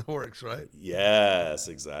the works, right? Yes,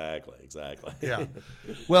 exactly. Yeah.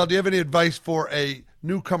 Well, do you have any advice for a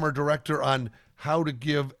newcomer director on how to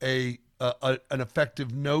give an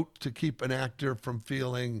effective note to keep an actor from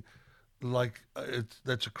feeling like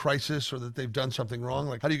that's a crisis or that they've done something wrong?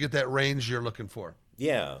 Like, how do you get that range you're looking for?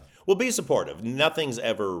 Yeah. Well, be supportive. Nothing's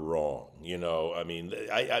ever wrong. I mean,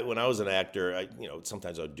 I when I was an actor,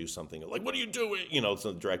 sometimes I would do something like, what are you doing?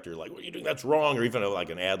 So the director, like, what are you doing? That's wrong. Or even like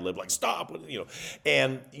an ad lib, like, stop.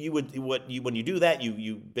 And when you do that,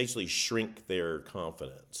 you basically shrink their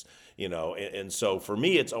confidence, and so for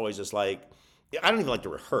me, it's always just like, I don't even like to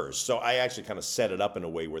rehearse. So I actually kind of set it up in a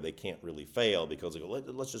way where they can't really fail, because they go,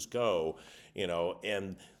 let's just go,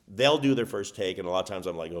 and they'll do their first take. And a lot of times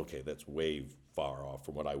I'm like, okay, that's way far off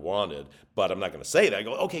from what I wanted, but I'm not going to say that. I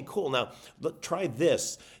go, okay, cool. Now try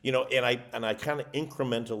this, and I kind of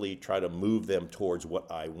incrementally try to move them towards what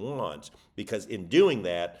I want, because in doing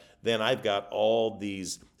that, then I've got all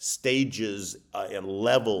these stages and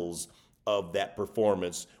levels of that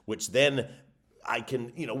performance, which then I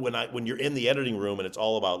can, when you're in the editing room and it's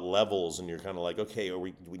all about levels and you're kind of like, okay,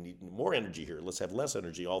 we need more energy here, let's have less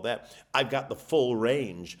energy, all that. I've got the full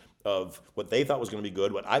range of what they thought was going to be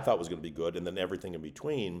good, what I thought was going to be good, and then everything in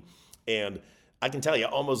between. And I can tell you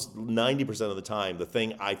almost 90% of the time, the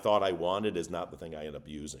thing I thought I wanted is not the thing I end up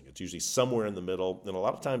using. It's usually somewhere in the middle, and a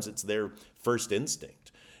lot of times it's their first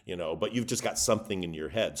instinct. But you've just got something in your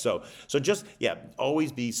head. So just,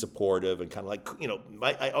 always be supportive and kind of like,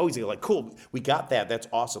 I always go like, cool, we got that. That's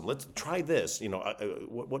awesome. Let's try this.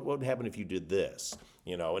 What would happen if you did this?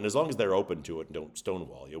 And as long as they're open to it and don't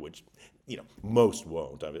stonewall you, which, most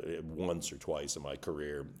won't. Once or twice in my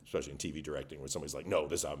career, especially in TV directing, where somebody's like, no,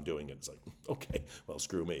 this is how I'm doing it. It's like, okay, well,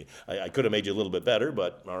 screw me. I could have made you a little bit better,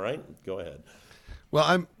 but all right, go ahead. Well,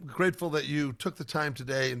 I'm grateful that you took the time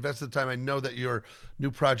today, invested the time. I know that your new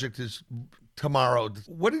project is tomorrow.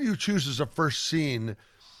 What did you choose as a first scene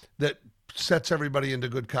that sets everybody into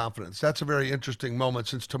good confidence? That's a very interesting moment,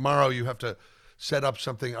 since tomorrow you have to set up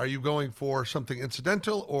something. Are you going for something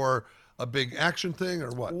incidental or a big action thing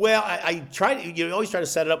or what? Well, you always try to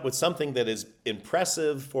set it up with something that is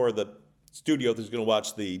impressive for the studio that's going to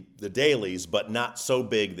watch the dailies, but not so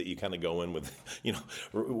big that you kind of go in with,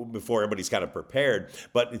 before everybody's kind of prepared.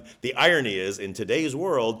 But the irony is, in today's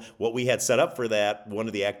world, what we had set up for that, one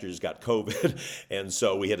of the actors got COVID, and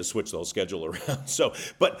so we had to switch the whole schedule around. So,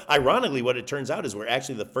 but ironically, what it turns out is we're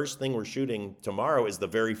actually, the first thing we're shooting tomorrow is the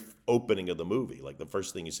very opening of the movie, like the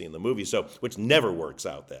first thing you see in the movie, so which never works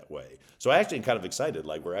out that way. So I actually am kind of excited,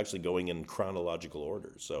 like we're actually going in chronological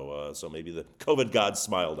order. So maybe the COVID gods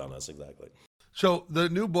smiled on us, exactly. So the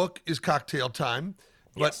new book is Cocktail Time,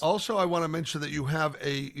 but Yes. also I want to mention that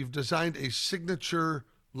you've designed a signature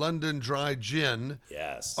London Dry Gin.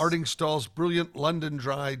 Yes. Ardingstall's Brilliant London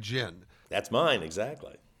Dry Gin. That's mine,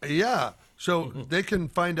 exactly. Yeah. So they can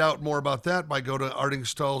find out more about that by go to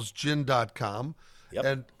ardingstallsgin.com. Yep.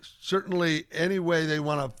 And certainly any way they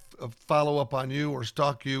want to follow up on you or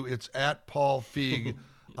stalk you, it's at Paul FEIG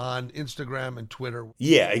on Instagram and Twitter.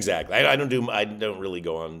 Yeah, exactly. I don't really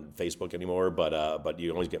go on Facebook anymore, but you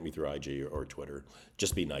can always get me through IG or Twitter.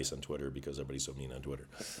 Just be nice on Twitter because everybody's so mean on Twitter.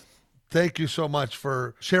 Thank you so much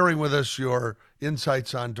for sharing with us your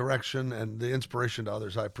insights on direction and the inspiration to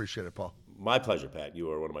others. I appreciate it, Paul. My pleasure, Pat. You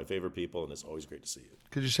are one of my favorite people, and it's always great to see you.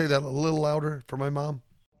 Could you say that a little louder for my mom?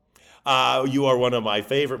 You are one of my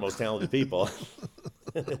favorite, most talented people.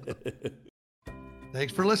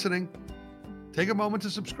 Thanks for listening. Take a moment to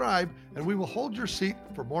subscribe, and we will hold your seat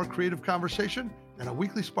for more creative conversation and a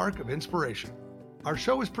weekly spark of inspiration. Our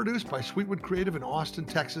show is produced by Sweetwood Creative in Austin,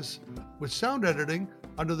 Texas, with sound editing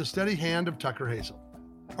under the steady hand of Tucker Hazel.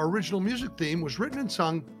 Our original music theme was written and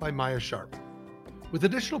sung by Maya Sharp, with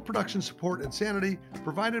additional production support and sanity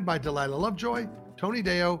provided by Delilah Lovejoy, Tony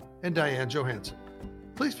Deo, and Diane Johansson.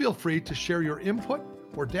 Please feel free to share your input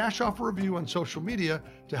or dash off a review on social media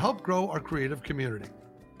to help grow our creative community.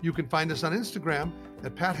 You can find us on Instagram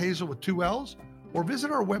at Pat Hazel with 2 L's, or visit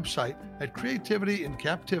our website at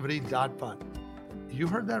creativityincaptivity.fun. You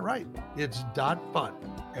heard that right. It's .fun,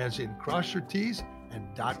 as in cross your T's and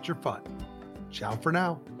dot your fun. Ciao for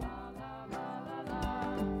now.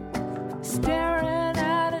 Staring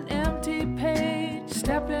at an empty page,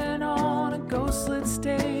 stepping